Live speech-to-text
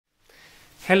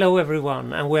Hello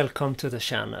everyone and welcome to the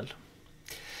channel.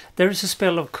 There is a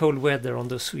spell of cold weather on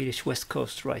the Swedish west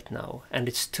coast right now, and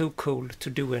it's too cold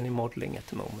to do any modeling at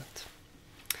the moment.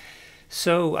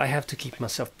 So I have to keep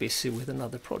myself busy with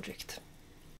another project.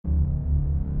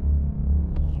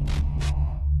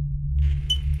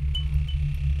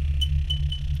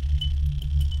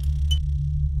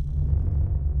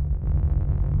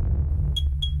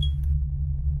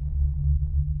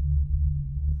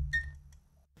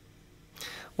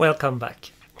 Welcome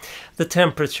back. The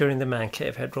temperature in the man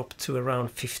cave had dropped to around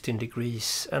 15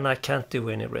 degrees and I can't do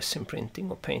any resin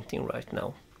printing or painting right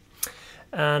now.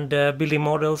 And building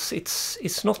models,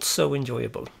 it's not so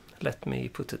enjoyable, let me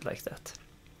put it like that.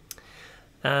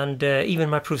 And even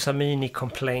my Prusa Mini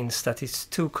complains that it's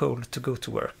too cold to go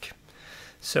to work,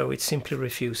 so it simply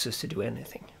refuses to do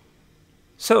anything.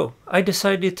 So I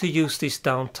decided to use this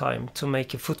downtime to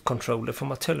make a foot controller for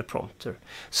my teleprompter,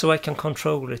 so I can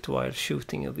control it while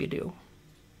shooting a video.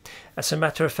 As a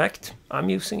matter of fact,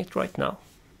 I'm using it right now.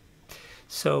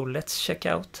 So let's check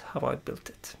out how I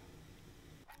built it.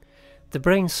 The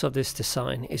brains of this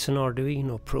design is an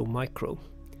Arduino Pro Micro,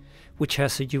 which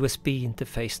has a USB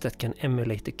interface that can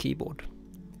emulate the keyboard.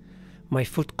 My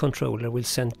foot controller will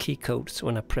send key codes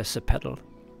when I press a pedal.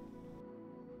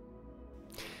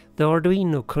 The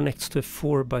Arduino connects to a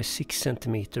 4x6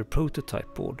 cm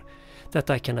prototype board that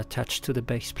I can attach to the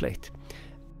base plate.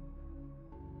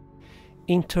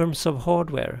 In terms of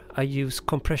hardware, I use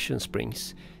compression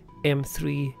springs,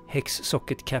 M3 hex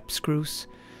socket cap screws,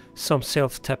 some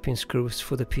self-tapping screws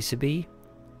for the PCB,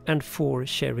 and 4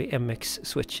 Cherry MX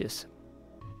switches.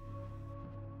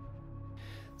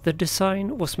 The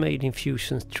design was made in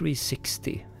Fusion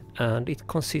 360 and it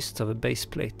consists of a base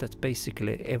plate that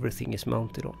basically everything is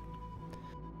mounted on.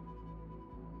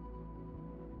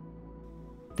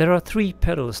 There are 3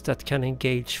 pedals that can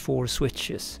engage 4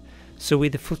 switches, so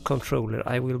with the foot controller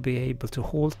I will be able to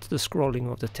halt the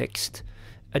scrolling of the text,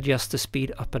 adjust the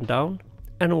speed up and down,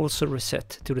 and also reset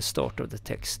to the start of the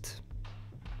text.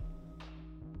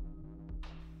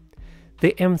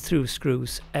 The M3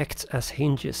 screws act as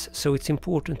hinges, so it's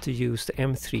important to use the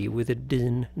M3 with a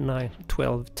DIN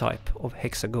 912 type of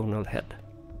hexagonal head.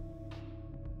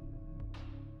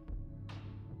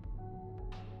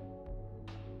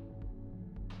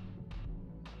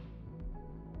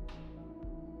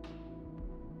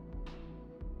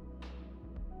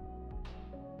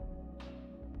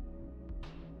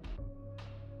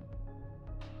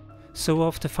 So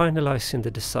after finalizing the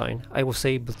design, I was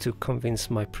able to convince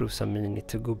my Prusa Mini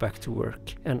to go back to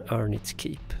work and earn its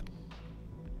keep.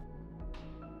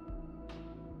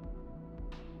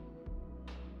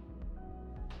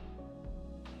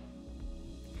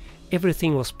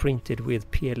 Everything was printed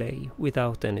with PLA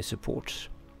without any supports.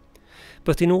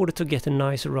 But in order to get a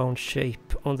nice round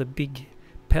shape on the big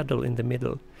pedal in the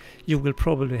middle, you will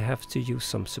probably have to use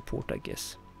some support, I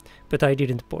guess. But I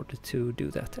didn't bother to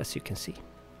do that, as you can see.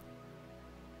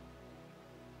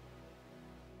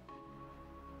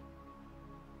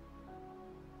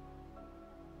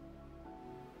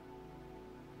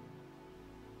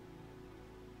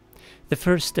 The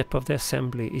first step of the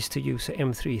assembly is to use a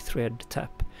M3 thread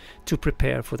tap to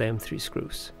prepare for the M3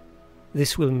 screws.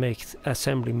 This will make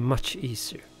assembly much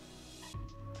easier.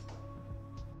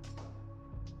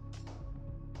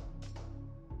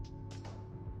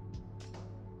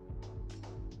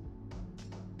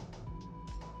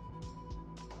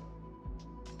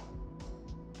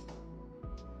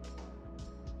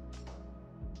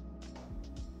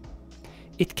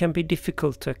 It can be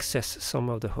difficult to access some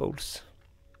of the holes.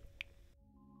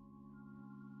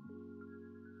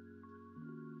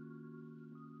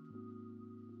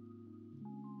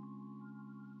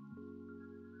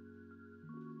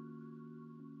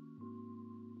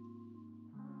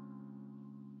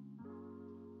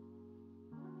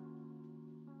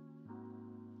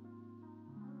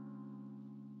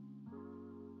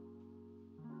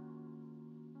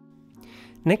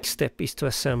 Next step is to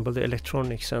assemble the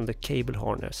electronics and the cable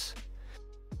harness.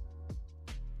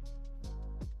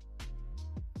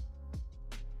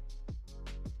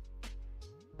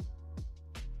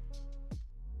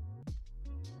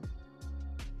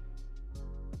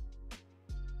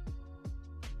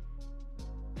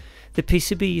 The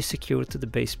PCB is secured to the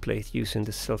base plate using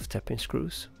the self-tapping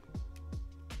screws.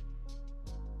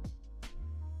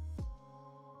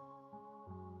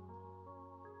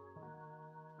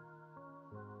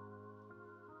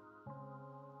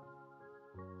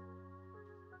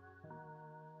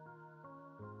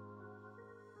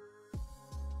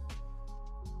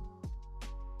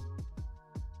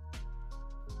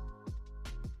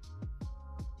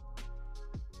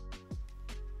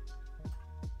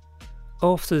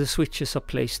 After the switches are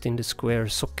placed in the square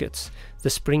sockets, the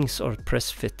springs are press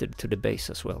fitted to the base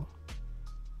as well.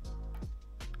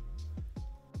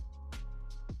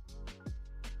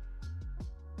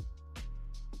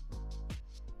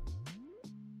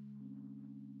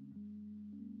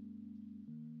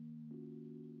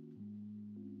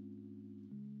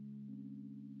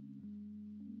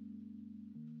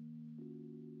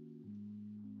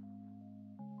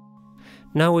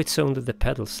 Now it's only the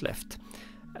pedals left,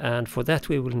 and for that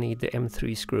we will need the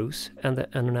M3 screws and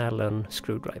an Allen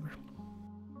screwdriver.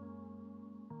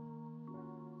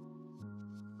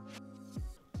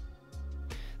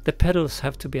 The pedals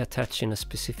have to be attached in a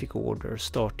specific order,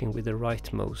 starting with the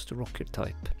rightmost rocker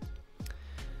type.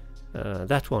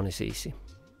 That one is easy.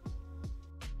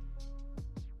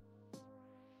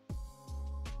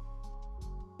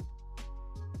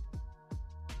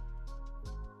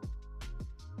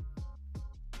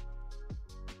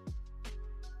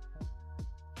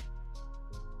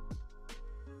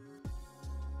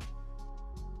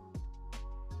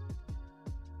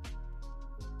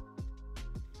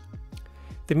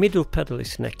 The middle pedal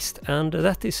is next, and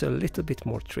that is a little bit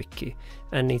more tricky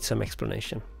and needs some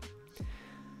explanation.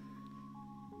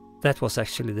 That was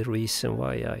actually the reason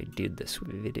why I did this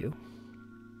video.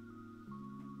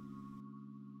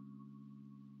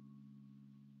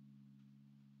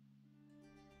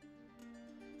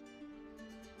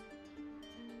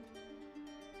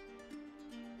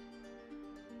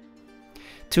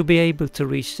 To be able to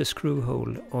reach the screw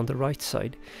hole on the right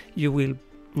side, you will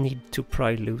need to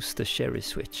pry loose the cherry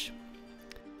switch.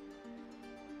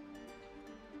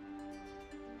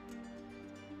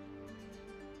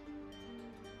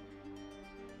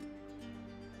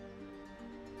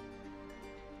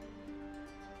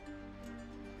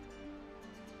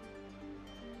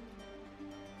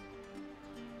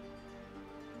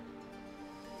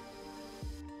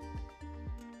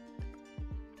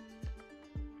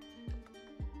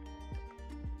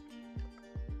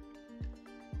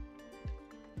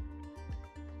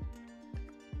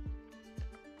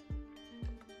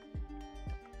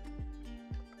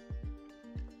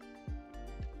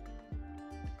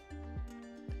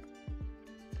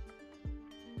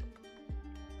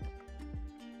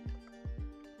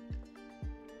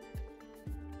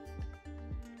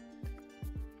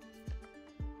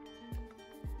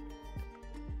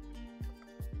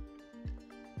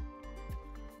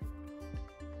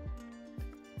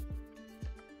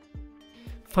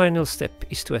 Final step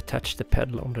is to attach the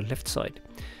pedal on the left side,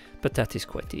 but that is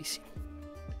quite easy.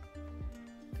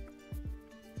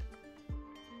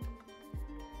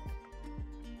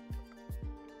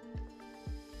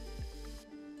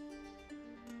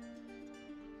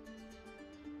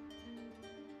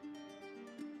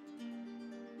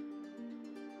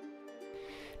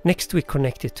 Next we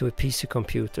connect it to a PC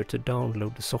computer to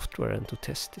download the software and to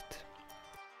test it.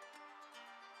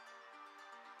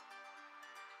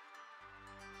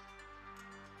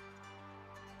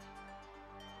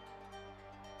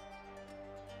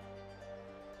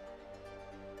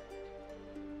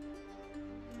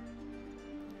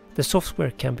 The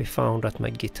software can be found at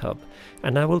my GitHub,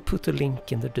 and I will put a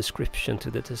link in the description to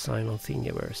the design on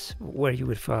Thingiverse, where you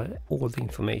will find all the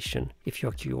information if you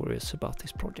are curious about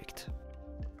this project.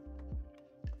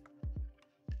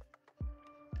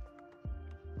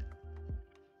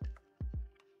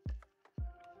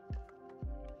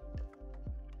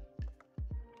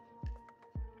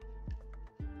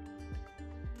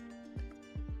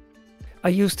 I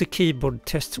used the keyboard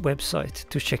test website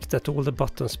to check that all the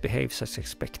buttons behave as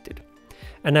expected,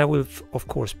 and I will of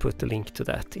course put a link to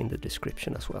that in the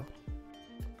description as well.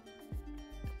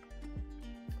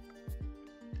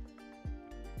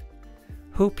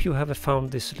 Hope you have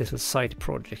found this little side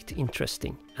project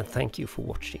interesting, and thank you for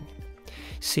watching.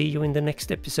 See you in the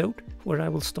next episode, where I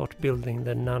will start building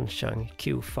the Nanchang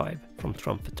Q5 from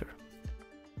Trumpeter.